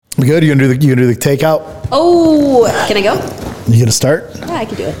We good? You gonna do the takeout? Oh, can I go? You gonna start? Yeah, I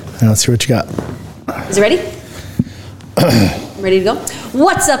can do it. Yeah, let's see what you got. Is it ready? I'm ready to go.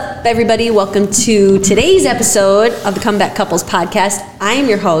 What's up, everybody? Welcome to today's episode of the Comeback Couples podcast. I am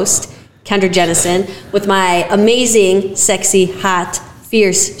your host, Kendra Jennison, with my amazing, sexy, hot,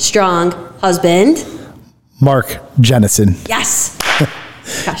 fierce, strong husband, Mark Jennison. Yes.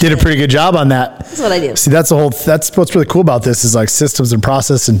 Gosh, Did a pretty good job on that. That's what I do. See, that's what's really cool about this is like systems and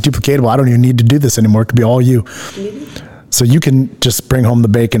process and duplicatable. I don't even need to do this anymore. It could be all you. So you can just bring home the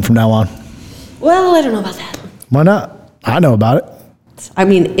bacon from now on. Well, I don't know about that. Why not? I know about it. I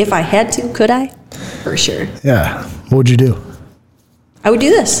mean, if I had to, could I? For sure. Yeah. What would you do? I would do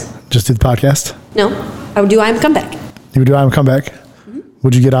this. Just do the podcast? No, I would do I'm Comeback. You would do I'm Comeback? Mm-hmm.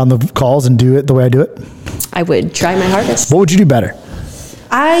 Would you get on the calls and do it the way I do it? I would try my hardest. What would you do better?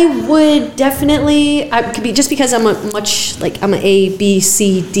 I would definitely, I could be, just because I'm I'm an A, B,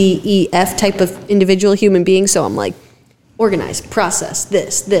 C, D, E, F type of individual human being. So I'm like, organize, process,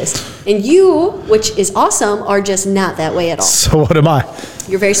 this. And you, which is awesome, are just not that way at all. So what am I?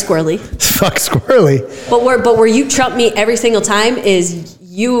 You're very squirrely. Fuck squirrely. But where you trump me every single time is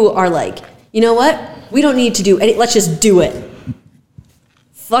you are like, you know what? We don't need to do any, let's just do it.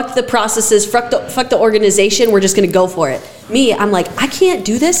 Fuck the processes, fuck the organization, we're just gonna go for it. Me, I'm like, I can't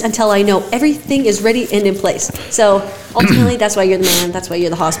do this until I know everything is ready and in place. So ultimately, that's why you're the man, that's why you're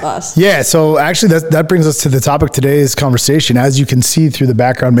the house boss. Yeah, so actually that brings us to the topic of today's conversation. As you can see through the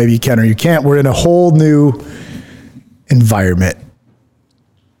background, maybe you can or you can't, we're in a whole new environment.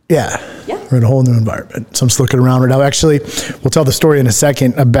 Yeah. We're in a whole new environment. So I'm just looking around right now. Actually, we'll tell the story in a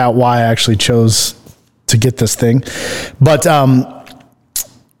second about why I actually chose to get this thing. But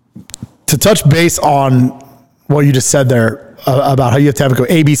to touch base on what you just said there about how you have to have it go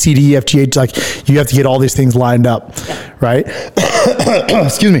A, B, C, D, E, F, G, H, like you have to get all these things lined up, right?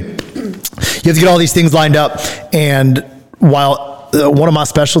 Excuse me. You have to get all these things lined up. And while one of my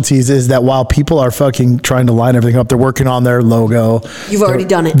specialties is that while people are fucking trying to line everything up, they're working on their logo. You've already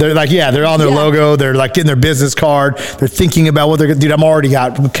done it. They're like, they're on their logo. They're like getting their business card. They're thinking about what they're going to do. I'm already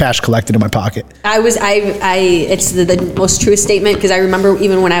got cash collected in my pocket. It's the most truest statement because I remember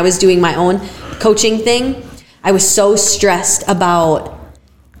even when I was doing my own coaching thing, I was so stressed about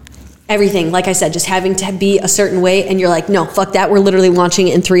everything. Like I said, just having to be a certain way. And you're like, no, fuck that. We're literally launching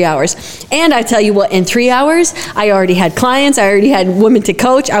it in 3 hours. And I tell you what, in 3 hours, I already had clients. I already had women to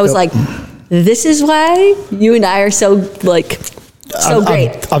coach. I was like, this is why you and I are so great.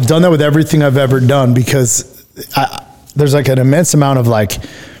 I've done that with everything I've ever done because there's like an immense amount of like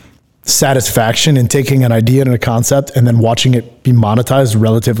satisfaction in taking an idea and a concept and then watching it be monetized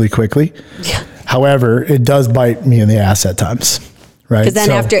relatively quickly. Yeah. However, it does bite me in the ass at times. Right. Because then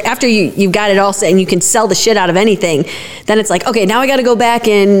after you've got it all set and you can sell the shit out of anything, then it's like, okay, now I got to go back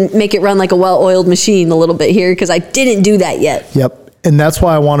and make it run like a well-oiled machine a little bit here because I didn't do that yet. Yep. And that's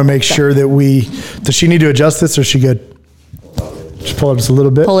why I want to make sure that does she need to adjust this or is she good? Just pull it up just a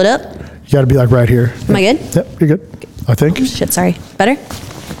little bit. Pull it up. You got to be like right here. Am I good? Yep, you're good. I think. Oh, shit, sorry. Better?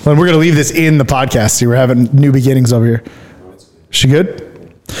 Well, we're going to leave this in the podcast. See, we're having new beginnings over here. She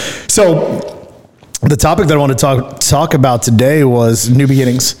good? So the topic that I want to talk about today was new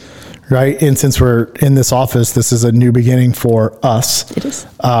beginnings, right? And since we're in this office, this is a new beginning for us. It is.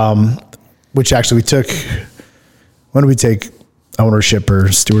 Which actually we took, when did we take ownership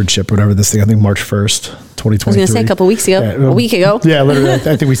or stewardship, whatever this thing, I think March 1st, 2023. I was going to say a couple weeks ago, a week ago. Yeah, literally. I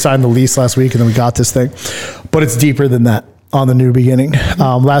think we signed the lease last week and then we got this thing. But it's deeper than that on the new beginning.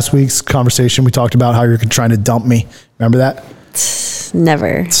 Last week's conversation, we talked about how you're trying to dump me. Remember that?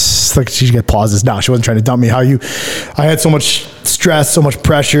 Never. It's like she get pauses. No, she wasn't trying to dump me. I had so much stress, so much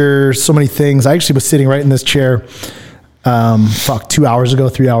pressure, so many things. I actually was sitting right in this chair, 3 hours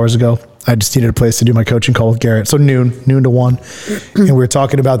ago. I just needed a place to do my coaching call with Garrett. So noon to 1. And we were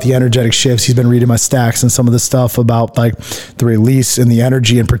talking about the energetic shifts. He's been reading my stacks and some of the stuff about like the release and the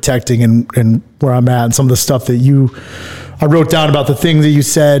energy and protecting and where I'm at and some of the stuff that I wrote down about the things that you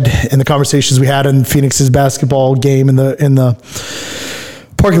said in the conversations we had in Phoenix's basketball game in the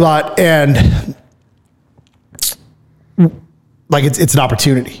parking lot. And like, it's an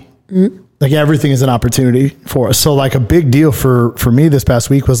opportunity. Mm-hmm. Like everything is an opportunity for us. So like a big deal for me this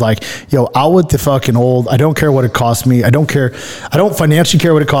past week was like, yo, out with the fucking old. I don't care what it cost me. I don't financially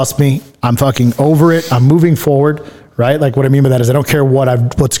care what it cost me. I'm fucking over it. I'm moving forward. Right? Like what I mean by that is I don't care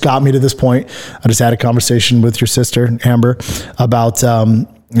what's got me to this point. I just had a conversation with your sister, Amber, about, I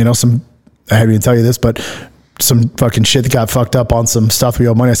haven't even tell you this, but some fucking shit that got fucked up on some stuff we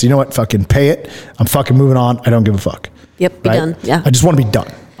owe money. I said, you know what? Fucking pay it. I'm fucking moving on. I don't give a fuck. Yep. Be done. Yeah. I just want to be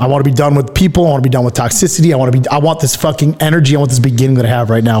done. I want to be done with people. I want to be done with toxicity. I want this fucking energy. I want this beginning that I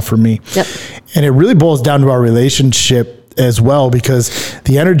have right now for me. Yep. And it really boils down to our relationship as well, because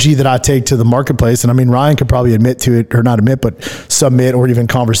the energy that I take to the marketplace, and I mean, Ryan could probably admit to it, or not admit, but submit or even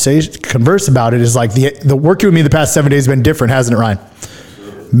converse about it, is like the working with me the past 7 days has been different, hasn't it, Ryan?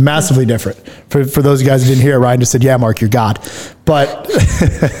 Massively different. For those of you guys who didn't hear it, Ryan just said, yeah, Mark, you're God. But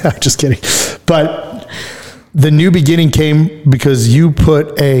just kidding. But the new beginning came because you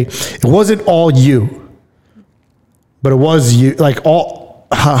it wasn't all you, but it was you, like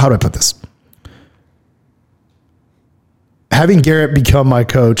how do I put this? Having Garrett become my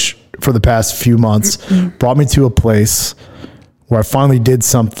coach for the past few months brought me to a place where I finally did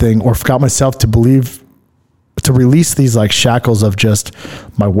something, or got myself to release these like shackles of just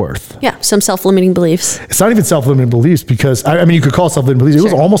my worth. Yeah. Some self-limiting beliefs. It's not even self-limiting beliefs, because I mean, you could call it self-limiting beliefs. It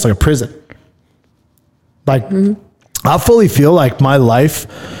was almost like a prison. Like I fully feel like my life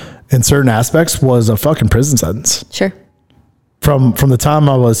in certain aspects was a fucking prison sentence. Sure. From the time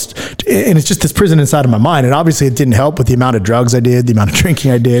I was, and it's just this prison inside of my mind. And obviously it didn't help with the amount of drugs I did, the amount of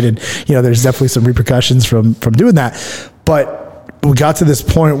drinking I did. And, there's definitely some repercussions from doing that. But we got to this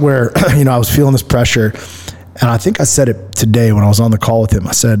point where, I was feeling this pressure. And I think I said it today when I was on the call with him.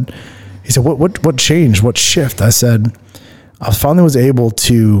 He said, what changed? What shift? I said, I finally was able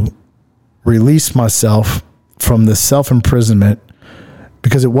to release myself from this self-imprisonment,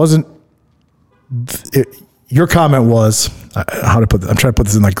 because it wasn't, your comment was, I'm trying to put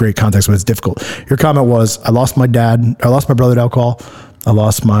this in like great context, but it's difficult. Your comment was, I lost my brother to alcohol. I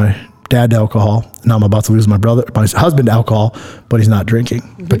lost my dad to alcohol. Now I'm about to lose my husband to alcohol, but he's not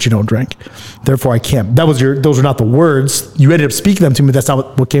drinking. But you don't drink. Therefore I can't. Those are not the words. You ended up speaking them to me. That's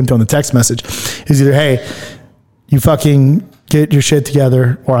not what came through on the text message. Is either, hey, you fucking get your shit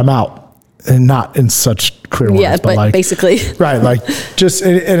together or I'm out. And not in such clear words, but like, basically, right? Like, just,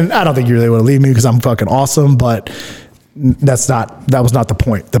 and I don't think you really want to leave me because I'm fucking awesome, but that was not the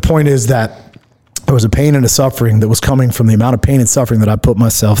point. The point is that there was a pain and a suffering that was coming from the amount of pain and suffering that I put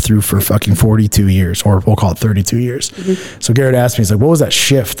myself through for fucking 42 years, or we'll call it 32 years. So Garrett asked me, he's like, what was that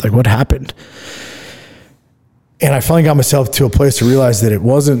shift? Like, what happened? And I finally got myself to a place to realize that it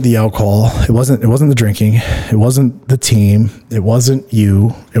wasn't the alcohol. It wasn't the drinking. It wasn't the team. It wasn't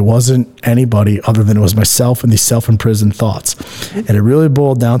you. It wasn't anybody other than it was myself and these self-imprisoned thoughts. And it really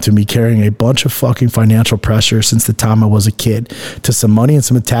boiled down to me carrying a bunch of fucking financial pressure since the time I was a kid, to some money and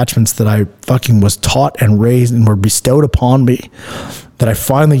some attachments that I fucking was taught and raised and were bestowed upon me, that I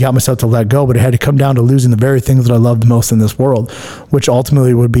finally got myself to let go. But it had to come down to losing the very things that I loved most in this world, which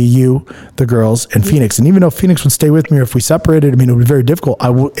ultimately would be you, the girls, and Phoenix. And even though Phoenix would stay with me, or if we separated, I mean, it would be very difficult.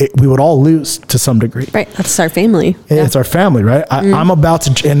 We would all lose to some degree. Right. That's our family. It's our family, right? I'm about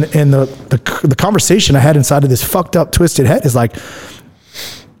to, and the conversation I had inside of this fucked up, twisted head is like,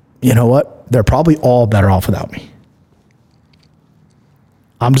 you know what? They're probably all better off without me.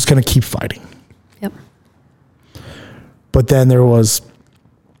 I'm just going to keep fighting. Yep. But then there was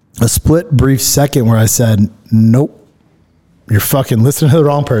a split brief second where I said, nope, you're fucking listening to the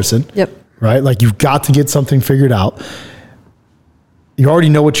wrong person. Yep. Right? Like, you've got to get something figured out. You already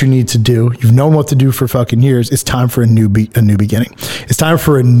know what you need to do. You've known what to do for fucking years. It's time for a new beginning. It's time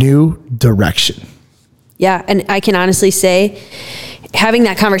for a new direction. Yeah. And I can honestly say, having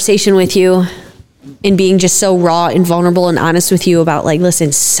that conversation with you and being just so raw and vulnerable and honest with you about, like,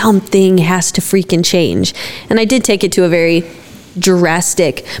 listen, something has to freaking change. And I did take it to a very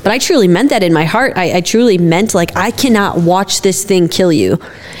drastic, but I truly meant that in my heart. I truly meant, like, I cannot watch this thing kill you.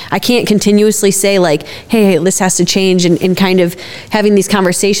 I can't continuously say, like, hey, this has to change, and kind of having these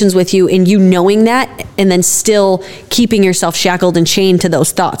conversations with you and you knowing that, and then still keeping yourself shackled and chained to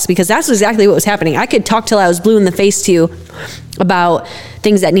those thoughts, because that's exactly what was happening. I could talk till I was blue in the face to you about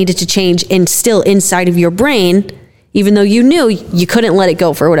things that needed to change, and still inside of your brain, even though you knew, you couldn't let it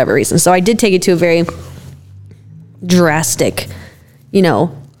go for whatever reason. So I did take it to a very drastic,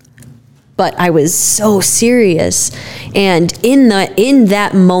 but I was so serious. And in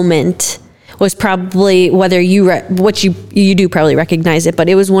that moment was probably, whether what you do probably recognize it, but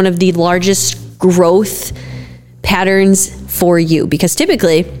it was one of the largest growth patterns for you, because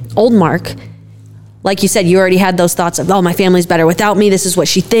typically old Mark, like you said, you already had those thoughts of, oh, my family's better without me. This is what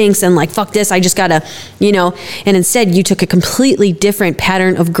she thinks. And like, fuck this. I just gotta, and instead you took a completely different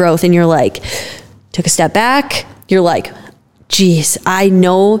pattern of growth, and you're like, took a step back. You're like, geez, I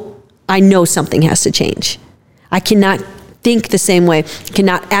know something has to change. I cannot think the same way,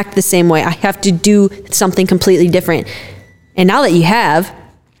 cannot act the same way. I have to do something completely different. And now that you have,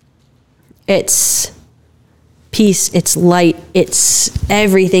 it's peace. It's light.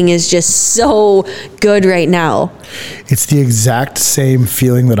 Everything is just so good right now. It's the exact same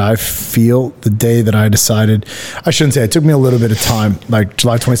feeling that I feel the day that I decided, I shouldn't say, it took me a little bit of time, like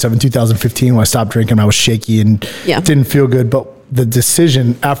July 27, 2015, when I stopped drinking, I was shaky and didn't feel good. But the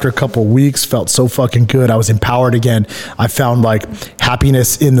decision after a couple of weeks felt so fucking good. I was empowered again. I found like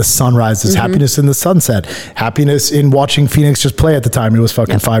happiness in the sunrises, happiness in the sunset, happiness in watching Phoenix just play at the time. He was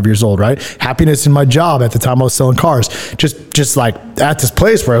fucking 5 years old, right? Happiness in my job at the time I was selling cars. Just like at this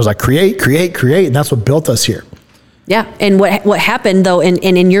place where I was like, create. And that's what built us here. Yeah. And what happened though, and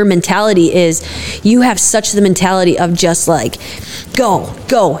in your mentality is you have such the mentality of just like, go,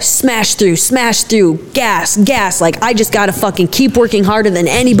 smash through, gas. Like, I just got to fucking keep working harder than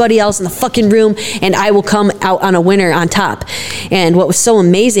anybody else in the fucking room, and I will come out on a winner on top. And what was so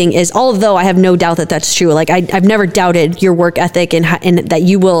amazing is, although I have no doubt that that's true, like I've never doubted your work ethic and that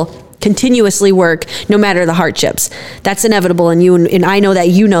you will continuously work no matter the hardships. That's inevitable. And I know that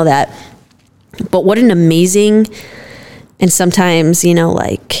you know that. But what an amazing and sometimes,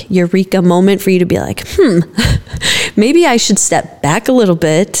 like eureka moment for you to be like, maybe I should step back a little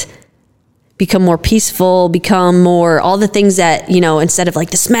bit, become more peaceful, become more, all the things that, instead of like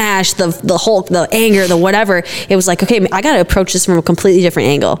the smash, the Hulk, the anger, the whatever, it was like, okay, I got to approach this from a completely different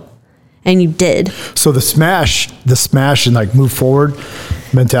angle. And you did. So the smash and like move forward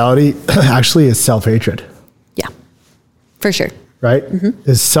mentality actually is self-hatred. Yeah, for sure. Right?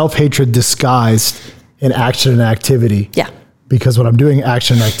 Is self-hatred disguised in action and activity. Yeah. Because when I'm doing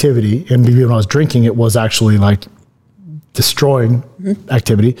action and activity, and maybe when I was drinking, it was actually like destroying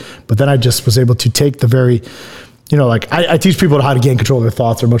activity. But then I just was able to take the very, like I teach people how to gain control of their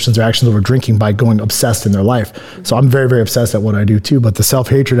thoughts, their emotions, their actions over drinking by going obsessed in their life. So I'm very, very obsessed at what I do too. But the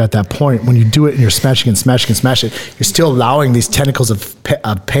self-hatred at that point, when you do it and you're smashing it, you're still allowing these tentacles of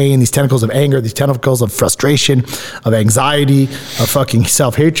pain, these tentacles of anger, these tentacles of frustration, of anxiety, of fucking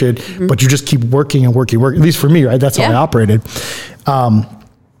self-hatred. But you just keep working and working. At least for me, right? That's how I operated. And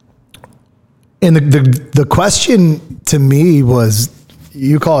the question to me was,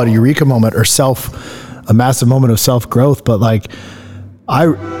 you call it a eureka moment or a massive moment of self-growth, but like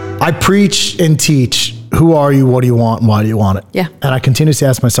I preach and teach, who are you, what do you want, and why do you want it? Yeah. And I continuously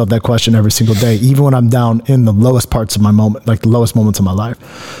ask myself that question every single day, even when I'm down in the lowest parts of my moment, like the lowest moments of my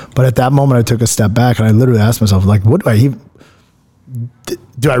life. But at that moment I took a step back and I literally asked myself, like,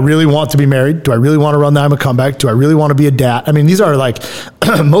 do I really want to be married? Do I really want to run the I'm a comeback? Do I really want to be a dad? I mean, these are like,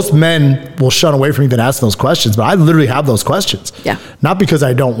 most men will shun away from even asking those questions, but I literally have those questions. Yeah. Not because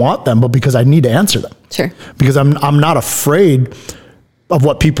I don't want them, but because I need to answer them. Sure. Because I'm not afraid of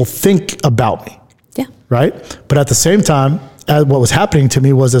what people think about me. Yeah. Right. But at the same time, what was happening to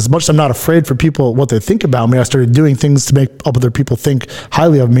me was, as much as I'm not afraid for people, what they think about me, I started doing things to make other people think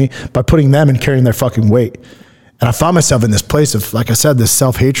highly of me by putting them and carrying their fucking weight. And I found myself in this place of, like I said, this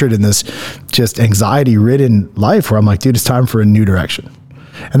self-hatred and this just anxiety-ridden life where I'm like, dude, it's time for a new direction.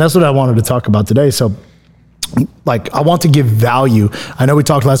 And that's what I wanted to talk about today. So, like, I want to give value. I know we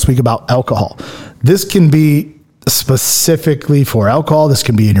talked last week about alcohol. This can be specifically for alcohol. This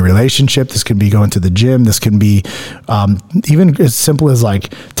can be in a relationship. This can be going to the gym. This can be even as simple as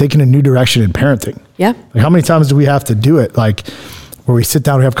like taking a new direction in parenting. Yeah. Like, how many times do we have to do it? Like, where we sit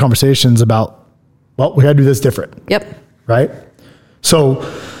down and have conversations about, well, we got to do this different. Yep. Right? So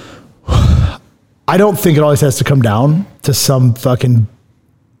I don't think it always has to come down to some fucking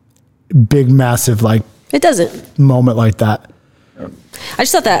big, massive, like, it doesn't moment like that. I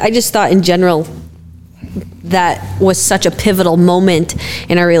just thought in general, that was such a pivotal moment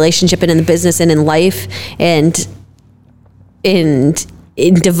in our relationship and in the business and in life and in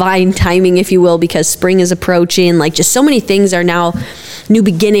divine timing, if you will, because spring is approaching. Like, just so many things are now new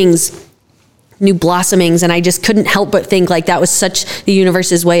beginnings, new blossomings. And I just couldn't help but think like that was such the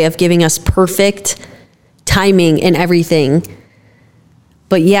universe's way of giving us perfect timing and everything.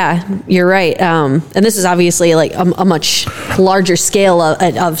 But yeah, you're right. And this is obviously like a much larger scale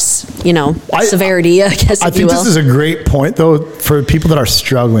of severity, I guess. I think this is a great point though, for people that are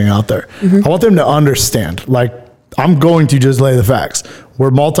struggling out there. I want them to understand, like, I'm going to just lay the facts.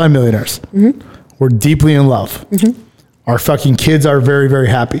 We're multimillionaires. We're deeply in love. Our fucking kids are very, very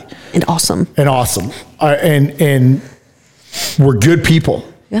happy. And awesome. And we're good people.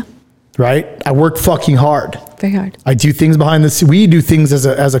 Yeah. Right? I work fucking hard. Very hard. I do things behind the scenes. We do things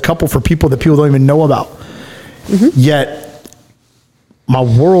as a couple for people that people don't even know about. Yet my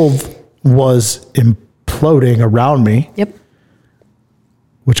world was imploding around me. Yep.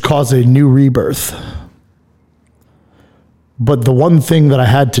 Which caused a new rebirth. But the one thing that I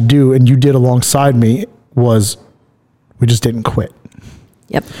had to do, and you did alongside me, was we just didn't quit.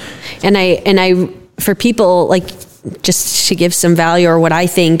 Yep. And I for people, like, just to give some value, or what I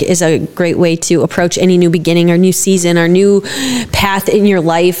think is a great way to approach any new beginning or new season or new path in your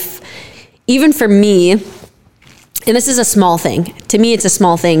life. Even for me, and this is a small thing, to me it's a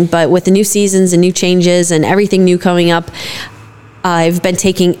small thing, but with the new seasons and new changes and everything new coming up, I've been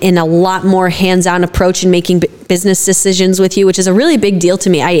taking in a lot more hands-on approach and making business decisions with you, which is a really big deal to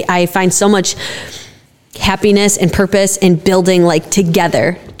me. I find so much happiness and purpose in building, like,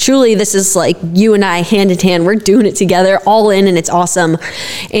 together. Truly, this is like you and I hand in hand. We're doing it together, all in, and it's awesome.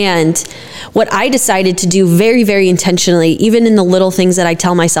 And what I decided to do very, very intentionally, even in the little things that I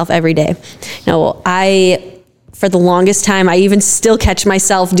tell myself every day. For the longest time, I even still catch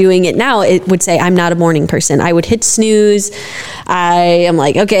myself doing it now. It would say, I'm not a morning person. I would hit snooze. I am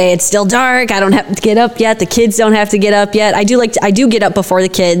like, okay, it's still dark. I don't have to get up yet. The kids don't have to get up yet. I do get up before the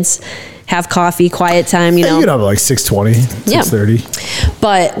kids, have coffee, quiet time, you get up at like 6:20, 6:30.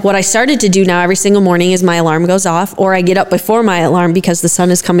 But what I started to do now every single morning is my alarm goes off, or I get up before my alarm because the sun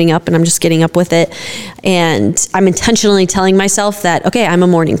is coming up and I'm just getting up with it. And I'm intentionally telling myself that, okay, I'm a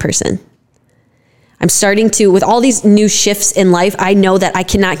morning person. I'm starting to, with all these new shifts in life, I know that I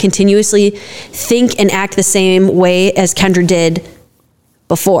cannot continuously think and act the same way as Kendra did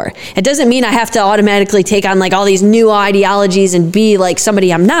before. It doesn't mean I have to automatically take on like all these new ideologies and be like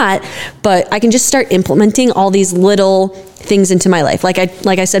somebody I'm not, but I can just start implementing all these little things into my life. Like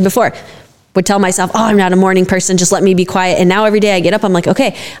I said before, would tell myself, oh, I'm not a morning person, just let me be quiet. And now every day I get up, I'm like,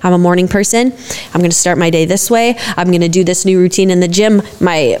 okay, I'm a morning person. I'm going to start my day this way. I'm going to do this new routine in the gym.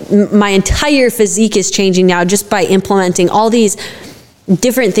 My entire physique is changing now just by implementing all these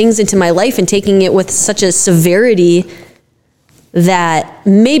different things into my life and taking it with such a severity that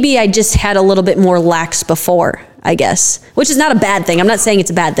maybe I just had a little bit more lax before, I guess, which is not a bad thing. I'm not saying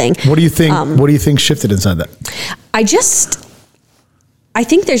it's a bad thing. What do you think? What do you think shifted inside that? I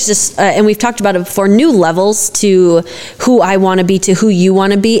think there's just, and we've talked about it before, new levels to who I want to be, to who you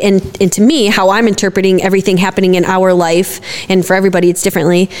want to be. And to me, how I'm interpreting everything happening in our life, and for everybody, it's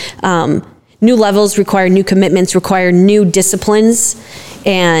differently. New levels require new commitments, require new disciplines.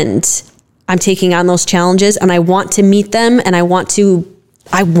 And I'm taking on those challenges and I want to meet them, and I want to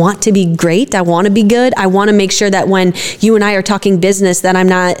be great. I want to be good. I want to make sure that when you and I are talking business, that I'm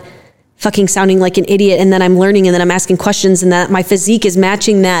not fucking sounding like an idiot, and then I'm learning, and then I'm asking questions, and that my physique is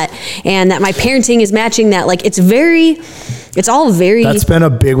matching that, and that my parenting is matching that. Like, it's all very... That's been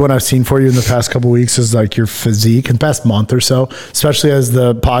a big one I've seen for you in the past couple of weeks, is like your physique in the past month or so, especially as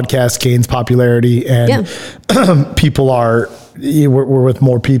the podcast gains popularity and people we're with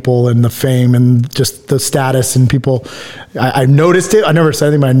more people, and the fame and just the status and people. I noticed it. I never said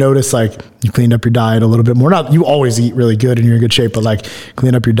anything, but I noticed like you cleaned up your diet a little bit more. Not, you always eat really good and you're in good shape, but like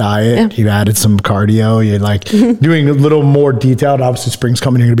clean up your diet. You added some cardio. You're like doing a little more detailed. Obviously spring's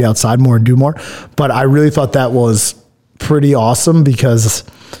coming. You're going to be outside more and do more. But I really thought that was pretty awesome because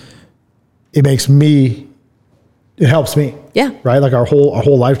it makes me, it helps me. Yeah. Right. Like our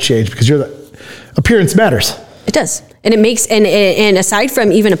whole life changed because appearance matters. It does. And it makes, and aside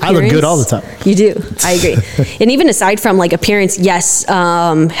from even appearance. I look good all the time. You do. I agree. And even aside from like appearance, yes,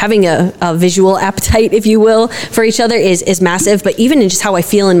 having a visual appetite, if you will, for each other is massive. But even in just how I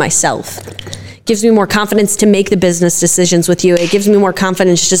feel in myself, gives me more confidence to make the business decisions with you. It gives me more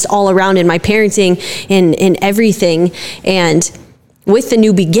confidence just all around in my parenting, in everything. And with the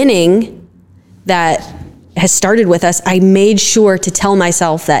new beginning that has started with us, I made sure to tell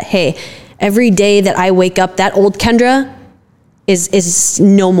myself that, hey, every day that I wake up, that old Kendra is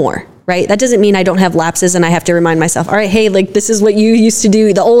no more, right? That doesn't mean I don't have lapses and I have to remind myself, all right, hey, like this is what you used to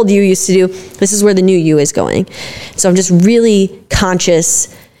do, the old you used to do. This is where the new you is going. So I'm just really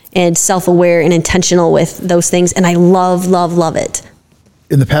conscious and self-aware and intentional with those things. And I love, love, love it.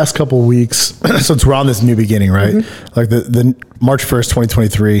 In the past couple of weeks, since we're on this new beginning, right? Mm-hmm. Like the March 1st,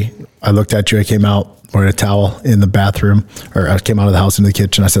 2023, I looked at you, I came out, wearing a towel in the bathroom, or I came out of the house into the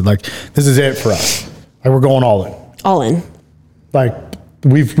kitchen. I said, like, this is it for us. Like, we're going all in. All in. Like,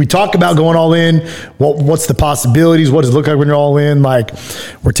 we talk about going all in. What's the possibilities? What does it look like when you're all in? Like,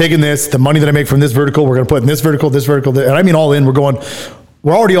 we're taking the money that I make from this vertical, we're going to put in this vertical, and I mean all in.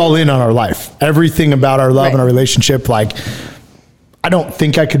 We're already all in on our life. Everything about our love and our relationship, like, I don't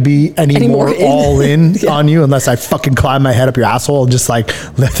think I could be any more all in on you unless I fucking climb my head up your asshole and just like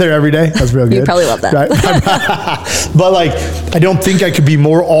live there every day. That's real good. You probably love that. Right? But like, I don't think I could be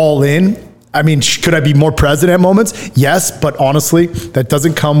more all in. I mean, could I be more present at moments? Yes. But honestly, that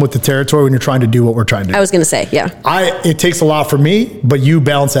doesn't come with the territory when you're trying to do what we're trying to do. I was going to say, yeah. It takes a lot for me, but you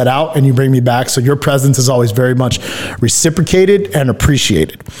balance that out and you bring me back. So your presence is always very much reciprocated and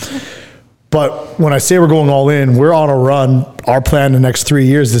appreciated. But when I say we're going all in, we're on a run. Our plan the next 3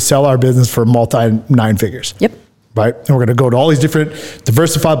 years is to sell our business for multi-9 figures. Yep. Right? And we're going to go to all these different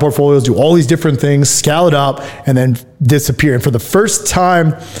diversified portfolios, do all these different things, scale it up, and then disappear. And for the first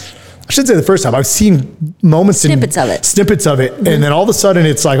time, I shouldn't say the first time, I've seen snippets of it. Mm-hmm. And then all of a sudden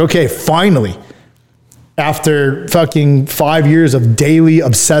it's like, okay, finally, after fucking 5 years of daily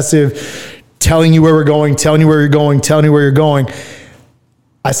obsessive telling you where we're going, telling you where you're going,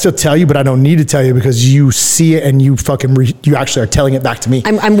 I still tell you, but I don't need to tell you because you see it and you fucking you actually are telling it back to me.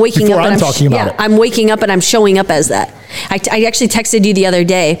 I'm waking up. I'm talking about it. I'm waking up and I'm showing up as that. I actually texted you the other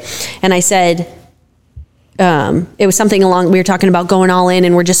day, and I said it was something along. We were talking about going all in,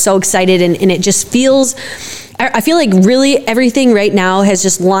 and we're just so excited, and it just feels. I feel like really everything right now has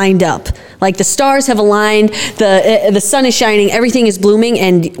just lined up. Like the stars have aligned, the sun is shining, everything is blooming,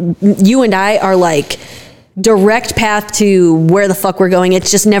 and you and I are like direct path to where the fuck we're going. It's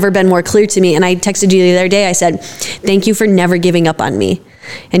just never been more clear to me. And I texted you the other day. I said, thank you for never giving up on me.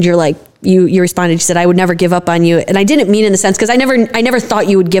 And you're like, you responded, you said, I would never give up on you. And I didn't mean in the sense, because I never thought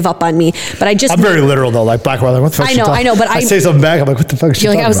you would give up on me, but I'm very literal though, like black and white, like, what the fuck I know, but I say something back, I'm like, what the fuck is she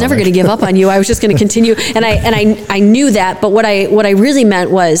you're like, I was never going to give up on you. I was just going to continue. And I knew that, but what I really meant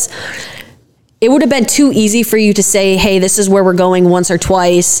was, it would have been too easy for you to say, hey, this is where we're going once or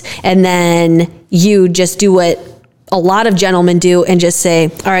twice. And then you just do what a lot of gentlemen do and just say,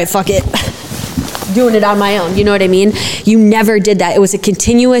 all right, fuck it. Doing it on my own. You know what I mean? You never did that. It was a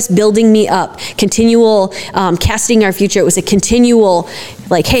continuous building me up, continual casting our future. It was a continual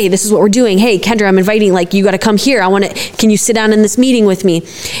like, hey, this is what we're doing. Hey, Kendra, I'm inviting, like, you got to come here. Can you sit down in this meeting with me?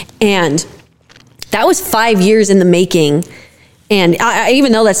 And that was 5 years in the making. And I,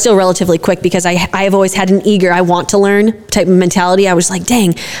 even though that's still relatively quick, because I have always had an eager, I want to learn type of mentality. I was like,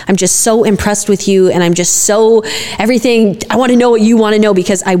 dang, I'm just so impressed with you. And I'm just so everything. I want to know what you want to know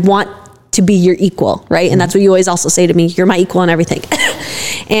because I want to be your equal. Right. And that's what you always also say to me. You're my equal and everything.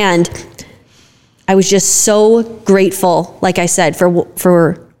 And I was just so grateful, like I said,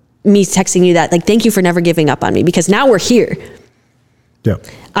 for me texting you that, like, thank you for never giving up on me, because now we're here. Yeah.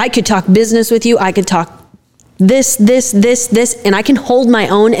 I could talk business with you. I could talk this, and I can hold my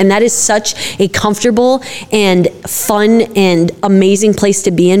own. And that is such a comfortable and fun and amazing place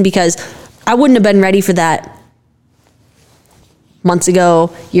to be in, because I wouldn't have been ready for that months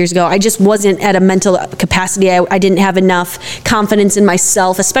ago, years ago. I just wasn't at a mental capacity. I didn't have enough confidence in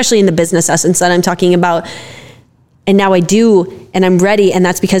myself, especially in the business essence that I'm talking about. And now I do, and I'm ready. And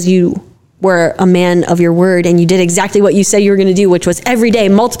that's because you were a man of your word, and you did exactly what you said you were going to do, which was every day,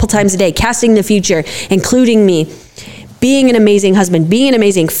 multiple times a day, casting the future, including me, being an amazing husband, being an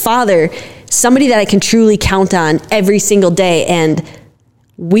amazing father, somebody that I can truly count on every single day. And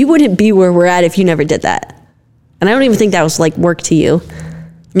we wouldn't be where we're at if you never did that. And I don't even think that was like work to you.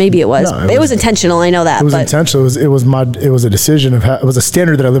 Maybe it was. No, it was intentional. I know that. It was intentional. It was a decision it was a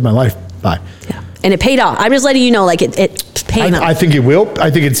standard that I lived my life by. Yeah. And it paid off. I'm just letting you know, like, it's paying off. I think it will. I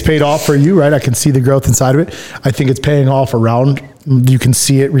think it's paid off for you, right? I can see the growth inside of it. I think it's paying off around. You can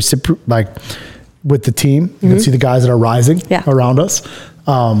see it like with the team. You can see the guys that are rising around us.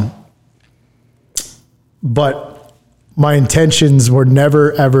 But my intentions were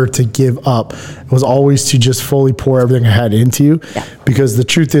never, ever to give up. It was always to just fully pour everything I had into you. Yeah. Because the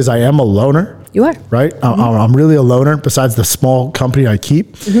truth is, I am a loner. You are. Right? I'm really a loner, besides the small company I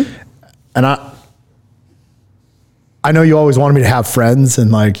keep. And I know you always wanted me to have friends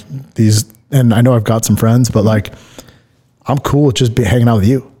and like these, and I know I've got some friends, but like, I'm cool with just hanging out with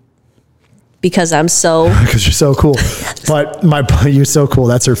you. Because I'm so. Because you're so cool. But you're so cool.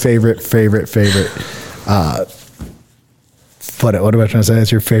 That's her favorite. What am I trying to say?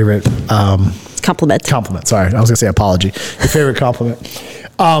 It's your favorite. Compliment. Compliment. Sorry. I was going to say apology. Your favorite compliment.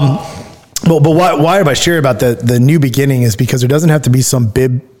 But why am I sharing about the new beginning is because there doesn't have to be some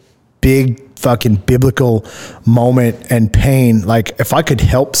big fucking biblical moment and pain. Like, if I could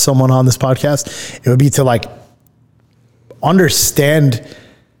help someone on this podcast, it would be to like understand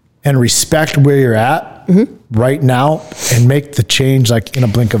and respect where you're at right now and make the change like in a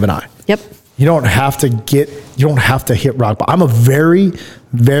blink of an eye. Yep. You don't have to hit rock bottom. I'm a very,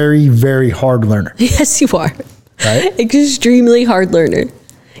 very, very hard learner. Yes, you are. Right? Extremely hard learner.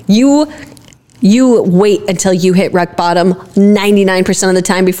 You wait until you hit rock bottom 99% of the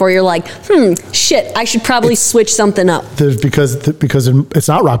time before you're like, shit, I should probably switch something up. Because it's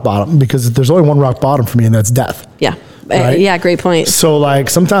not rock bottom, because there's only one rock bottom for me, and that's death. Yeah. Right? Yeah, great point. So like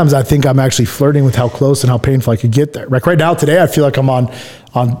sometimes I think I'm actually flirting with how close and how painful I could get there. Like right now, today, I feel like I'm on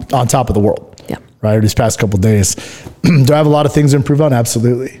top of the world. Yeah. Right. These past couple of days. Do I have a lot of things to improve on?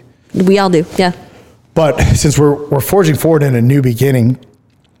 Absolutely. We all do. Yeah. But since we're forging forward in a new beginning,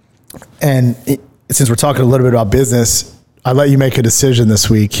 And since we're talking a little bit about business, I let you make a decision this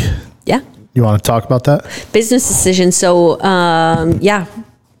week. Yeah. You want to talk about that? Business decision. So,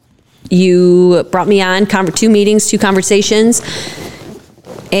 you brought me on 2 meetings, 2 conversations,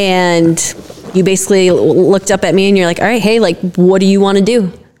 and you basically looked up at me and you're like, all right, hey, like, what do you want to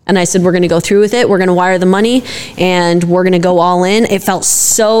do? And I said, we're going to go through with it. We're going to wire the money and we're going to go all in. It felt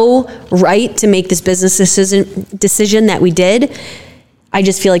so right to make this business decision that we did. I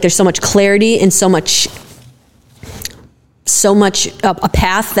just feel like there's so much clarity and so much a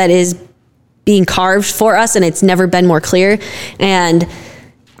path that is being carved for us, and it's never been more clear. And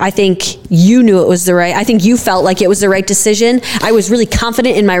I think you knew it was I think you felt like it was the right decision. I was really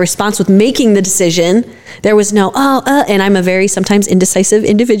confident in my response with making the decision. There was no, and I'm a very sometimes indecisive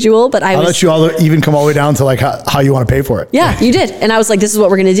individual, but I'll let you all even come all the way down to like how you want to pay for it. Yeah, you did. And I was like, this is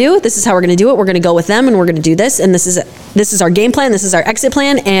what we're going to do. This is how we're going to do it. We're going to go with them and we're going to do this. And this is our game plan. This is our exit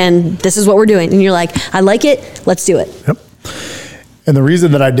plan. And this is what we're doing. And you're like, I like it. Let's do it. Yep. And the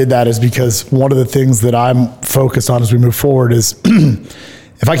reason that I did that is because one of the things that I'm focused on as we move forward is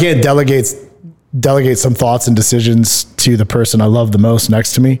if I can't delegate some thoughts and decisions to the person I love the most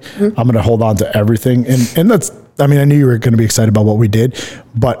next to me, I'm going to hold on to everything. And that's, I mean, I knew you were going to be excited about what we did,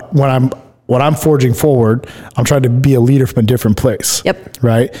 but when I'm forging forward, I'm trying to be a leader from a different place. Yep.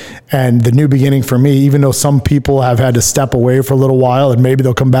 Right. And the new beginning for me, even though some people have had to step away for a little while and maybe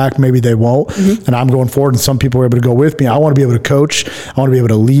they'll come back, maybe they won't. And I'm going forward and some people are able to go with me. I want to be able to coach. I want to be able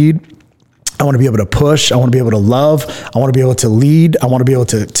to lead. I want to be able to push. I want to be able to love. I want to be able to lead. I want to be able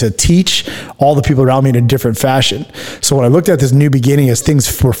to teach all the people around me in a different fashion. So when I looked at this new beginning as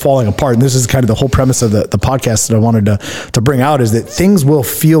things were falling apart, and this is kind of the whole premise of the podcast that I wanted to bring out, is that things will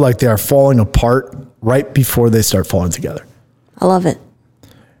feel like they are falling apart right before they start falling together. I love it.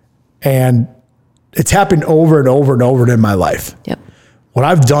 And it's happened over and over and over in my life. Yep. What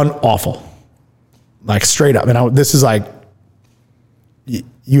I've done awful, like straight up. And this is like,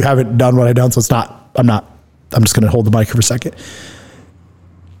 you haven't done what I've done, so I'm just going to hold the mic for a second.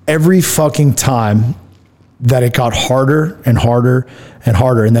 Every fucking time that it got harder and harder and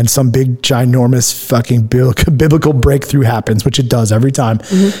harder, and then some big, ginormous fucking biblical breakthrough happens, which it does every time.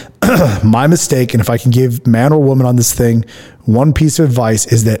 My mistake, and if I can give man or woman on this thing one piece of advice,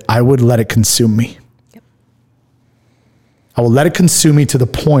 is that I would let it consume me. Yep. I would let it consume me to the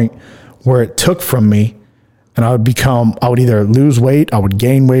point where it took from me. And I would either lose weight, I would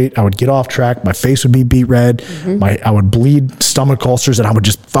gain weight, I would get off track, my face would be beet red, I would bleed stomach ulcers, and I would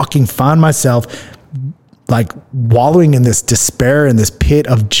just fucking find myself like wallowing in this despair, in this pit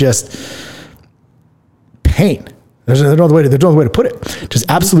of just pain. There's no other way to put it. Just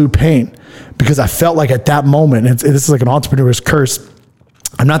absolute pain. Because I felt like at that moment, and this is like an entrepreneur's curse,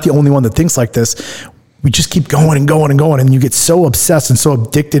 I'm not the only one that thinks like this. We just keep going and going and going, and you get so obsessed and so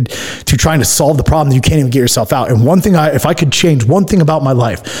addicted to trying to solve the problem that you can't even get yourself out. And one thing, if I could change one thing about my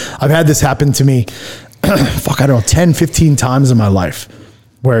life, I've had this happen to me, 10, 15 times in my life,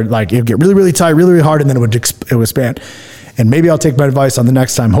 where like it would get really, really tight, really, really hard, and then it would expand. And maybe I'll take my advice on the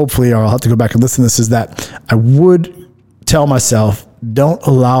next time, hopefully, or I'll have to go back and listen to this, is that I would tell myself, don't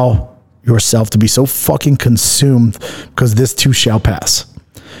allow yourself to be so fucking consumed, because this too shall pass.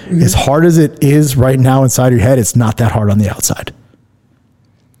 As hard as it is right now inside your head, it's not that hard on the outside.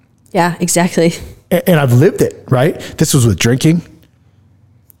 Yeah, exactly. And I've lived it, right? This was with drinking.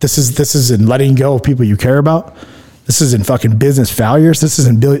 This is in letting go of people you care about. This is in fucking business failures. This is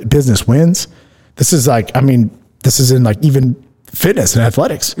in business wins. This is in like even fitness and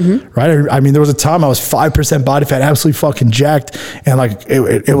athletics, right? I mean, there was a time I was 5% body fat, absolutely fucking jacked. And like,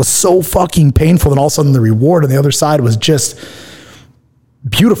 it was so fucking painful. And all of a sudden the reward on the other side was just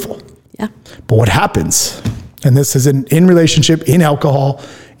beautiful. Yeah. But what happens, and this is in relationship, in alcohol,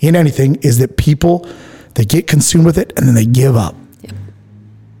 in anything, is that people, they get consumed with it and then they give up. Yep.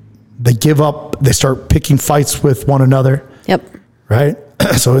 They give up. They start picking fights with one another. Yep. Right?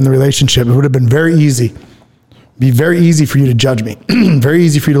 So in the relationship, it would have been very easy for you to judge me. Very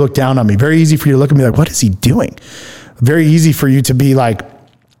easy for you to look down on me. Very easy for you to look at me like, what is he doing? Very easy for you to be like,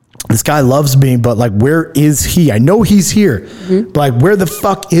 this guy loves me, but like, where is he? I know he's here, but like, where the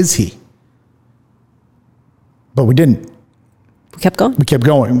fuck is he? But we didn't. We kept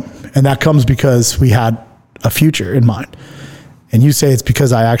going. And that comes because we had a future in mind. And you say it's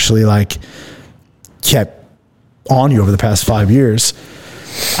because I actually like kept on you over the past 5 years.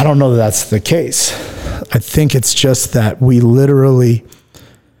 I don't know that that's the case. I think it's just that we literally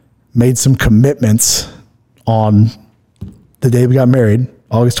made some commitments on the day we got married,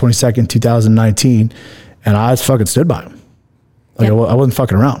 August 22nd, 2019, and I just fucking stood by him. Like, I wasn't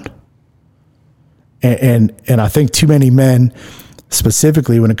fucking around. And I think too many men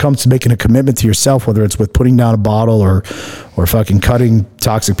specifically when it comes to making a commitment to yourself, whether it's with putting down a bottle or fucking cutting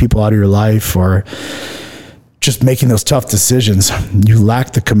toxic people out of your life or just making those tough decisions, you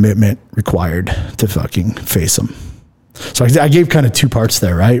lack the commitment required to fucking face them. So I gave kind of two parts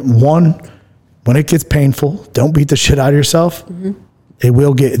there, right? One, when it gets painful, don't beat the shit out of yourself. Mm-hmm. It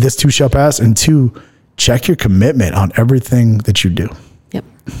will get, this too shall pass. And two, check your commitment on everything that you do. Yep.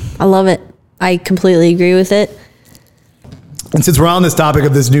 I love it. I completely agree with it. And since we're on this topic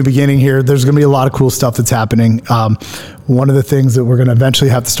of this new beginning here, there's going to be a lot of cool stuff that's happening. One of the things that we're going to eventually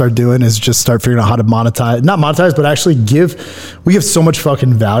have to start doing is just start figuring out how to not monetize, but actually we give so much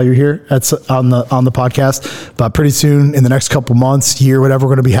fucking value here on the podcast. But pretty soon, in the next couple months, year, whatever,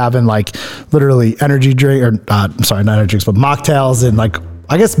 we're going to be having like literally energy drink or not energy drinks, but mocktails and like,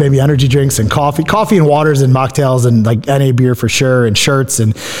 I guess maybe energy drinks and coffee and waters and mocktails and like NA beer for sure and shirts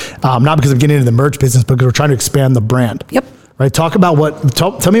and not because I'm getting into the merch business, but because we're trying to expand the brand. Yep. Right. Talk about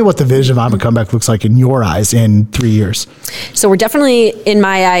tell me what the vision of I'm a Comeback looks like in your eyes in 3 years. So we're definitely, in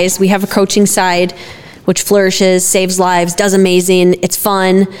my eyes, we have a coaching side, which flourishes, saves lives, does amazing. It's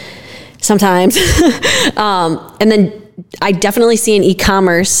fun sometimes. And then I definitely see an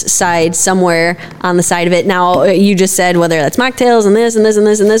e-commerce side somewhere on the side of it. Now, you just said whether that's mocktails and this and this and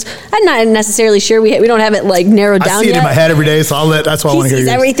this and this. I'm not necessarily sure. We don't have it like narrowed down yet. I see it in my head every day, so that's why I want to hear yours.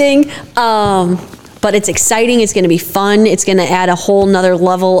 Everything. But it's exciting. It's going to be fun. It's going to add a whole nother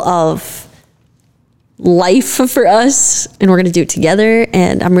level of life for us, and we're going to do it together.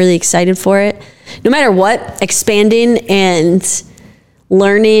 And I'm really excited for it. No matter what, expanding and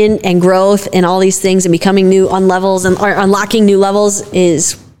learning and growth and all these things and becoming new on levels and or unlocking new levels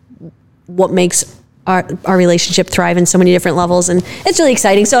is what makes our relationship thrive in so many different levels. And it's really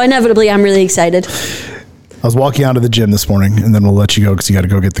exciting. So inevitably, I'm really excited. I was walking out of the gym this morning, and then we'll let you go because you got to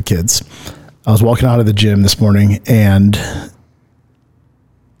go get the kids. I was walking out of the gym this morning and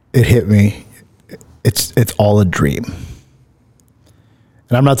it hit me. It's all a dream.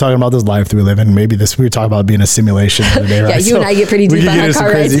 And I'm not talking about this life that we live in. Maybe we were talking about being a simulation the other day, right? Yeah, you and I get pretty deep on our car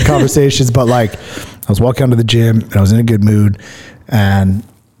rides. Crazy conversations, but like I was walking out of the gym and I was in a good mood and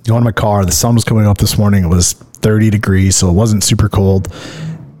going to my car, the sun was coming up this morning. It was 30 degrees, so it wasn't super cold.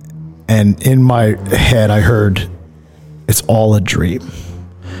 And in my head, I heard, it's all a dream.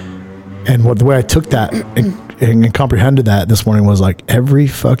 And the way I took that and comprehended that this morning was like every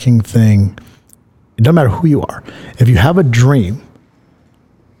fucking thing, it doesn't matter who you are. If you have a dream,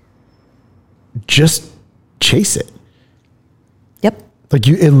 just chase it. Yep. Like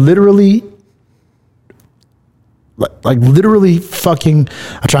it literally, like literally fucking,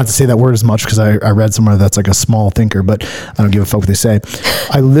 I try not to say that word as much because I read somewhere that's like a small thinker, but I don't give a fuck what they say.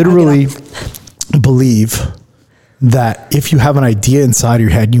 I literally believe that if you have an idea inside of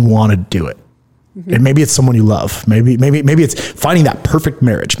your head, you want to do it. Mm-hmm. And maybe it's someone you love. Maybe it's finding that perfect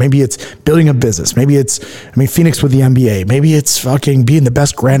marriage. Maybe it's building a business. Maybe it's, Phoenix with the NBA. Maybe it's fucking being the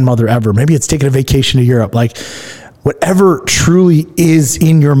best grandmother ever. Maybe it's taking a vacation to Europe. Like whatever truly is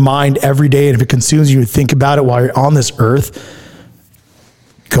in your mind every day. And if it consumes you, think about it while you're on this earth,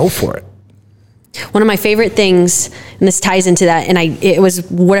 go for it. One of my favorite things, and this ties into that, and it was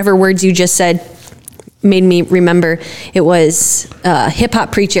whatever words you just said made me remember. It was a hip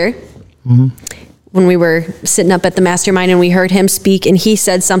hop preacher. Mm-hmm. When we were sitting up at the mastermind and we heard him speak, and he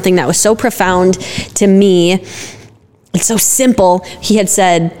said something that was so profound to me. It's so simple. He had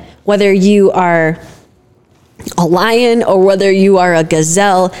said, whether you are a lion or whether you are a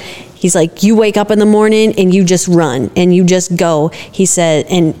gazelle, he's like, you wake up in the morning and you just run and you just go. He said,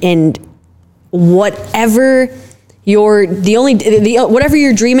 and whatever whatever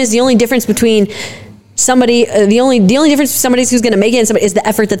your dream is, the only difference between somebody, the only difference somebody who's going to make it and somebody is the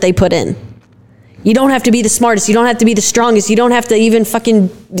effort that they put in. You don't have to be the smartest. You don't have to be the strongest. You don't have to even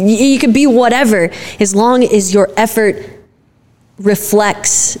you could be whatever, as long as your effort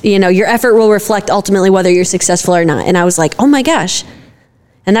reflects, your effort will reflect ultimately whether you're successful or not. And I was like, oh my gosh.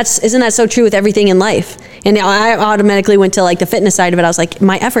 And isn't that so true with everything in life? And I automatically went to like the fitness side of it. I was like,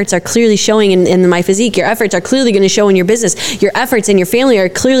 my efforts are clearly showing in my physique. Your efforts are clearly going to show in your business. Your efforts in your family are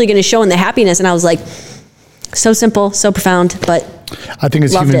clearly going to show in the happiness. And I was like, so simple, so profound, but I think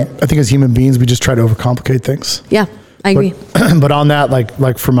as human beings, we just try to overcomplicate things. Yeah, I agree. But on that,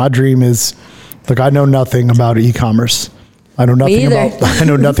 like for my dream is, like, I know nothing about e-commerce. I know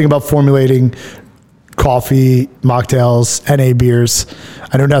nothing about formulating coffee, mocktails, NA beers.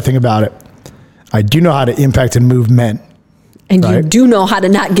 I know nothing about it. I do know how to impact and move men. And you do know how to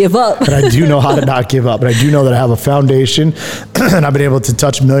not give up. And I do know how to not give up. And I do know that I have a foundation and I've been able to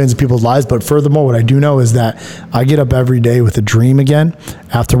touch millions of people's lives. But furthermore, what I do know is that I get up every day with a dream again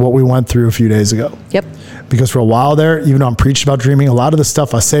after what we went through a few days ago. Yep. Because for a while there, even though I'm preaching about dreaming, a lot of the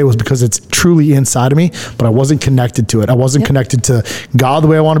stuff I say was because it's truly inside of me, but I wasn't connected to it. I wasn't connected to God the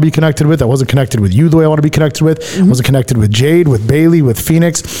way I want to be connected with. I wasn't connected with you the way I want to be connected with. I wasn't connected with Jade, with Bailey, with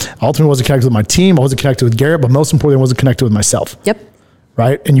Phoenix. I ultimately wasn't connected with my team. I wasn't connected with Garrett, but most importantly, I wasn't connected with myself. Yep.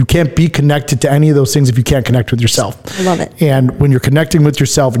 Right? And you can't be connected to any of those things if you can't connect with yourself. I love it. And when you're connecting with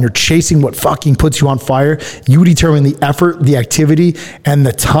yourself and you're chasing what fucking puts you on fire, you determine the effort, the activity, and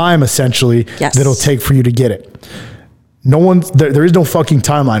the time essentially that it'll take for you to get it. There is no fucking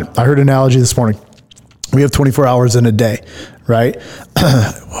timeline. I heard an analogy this morning. We have 24 hours in a day, right?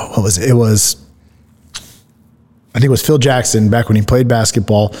 What was it? I think it was Phil Jackson back when he played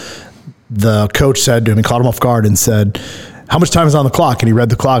basketball. The coach said to him, he caught him off guard and said, how much time is on the clock? And he read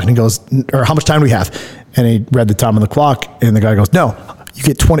the clock and he goes, or how much time do we have? And he read the time on the clock and the guy goes, no, you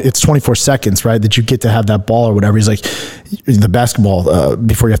get 24 seconds, right? That you get to have that ball or whatever. He's like, the basketball,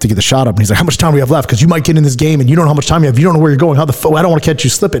 before you have to get the shot up. And he's like, how much time do we have left? Because you might get in this game and you don't know how much time you have. You don't know where you're going. I don't want to catch you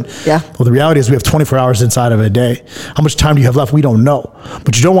slipping. Yeah. Well, the reality is we have 24 hours inside of a day. How much time do you have left? We don't know.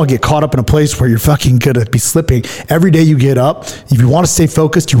 But you don't want to get caught up in a place where you're fucking going to be slipping. Every day you get up, if you want to stay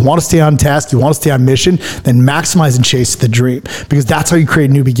focused, you want to stay on task, you want to stay on mission, then maximize and chase the dream, because that's how you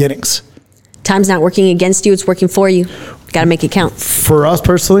create new beginnings. Time's not working against you. It's working for you. Got to make it count. For us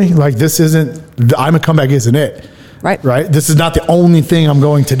personally, like this isn't, I'm a comeback isn't it. Right. Right. This is not the only thing I'm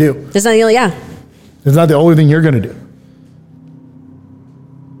going to do. It's not the only, It's not the only thing you're going to do.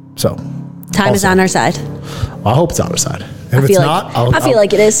 So. Time is on our side. I hope it's on our side. I feel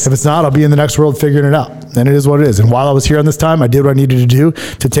like it is. If it's not, I'll be in the next world figuring it out. And it is what it is. And while I was here on this time, I did what I needed to do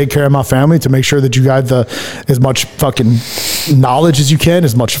to take care of my family, to make sure that you got as much fucking knowledge as you can,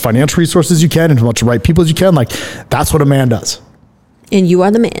 as much financial resources as you can, and as much right people as you can. Like, that's what a man does. And you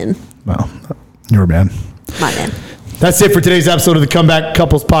are the man. Well, you're a man. My man. That's it for today's episode of the Comeback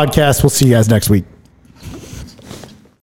Couples Podcast. We'll see you guys next week.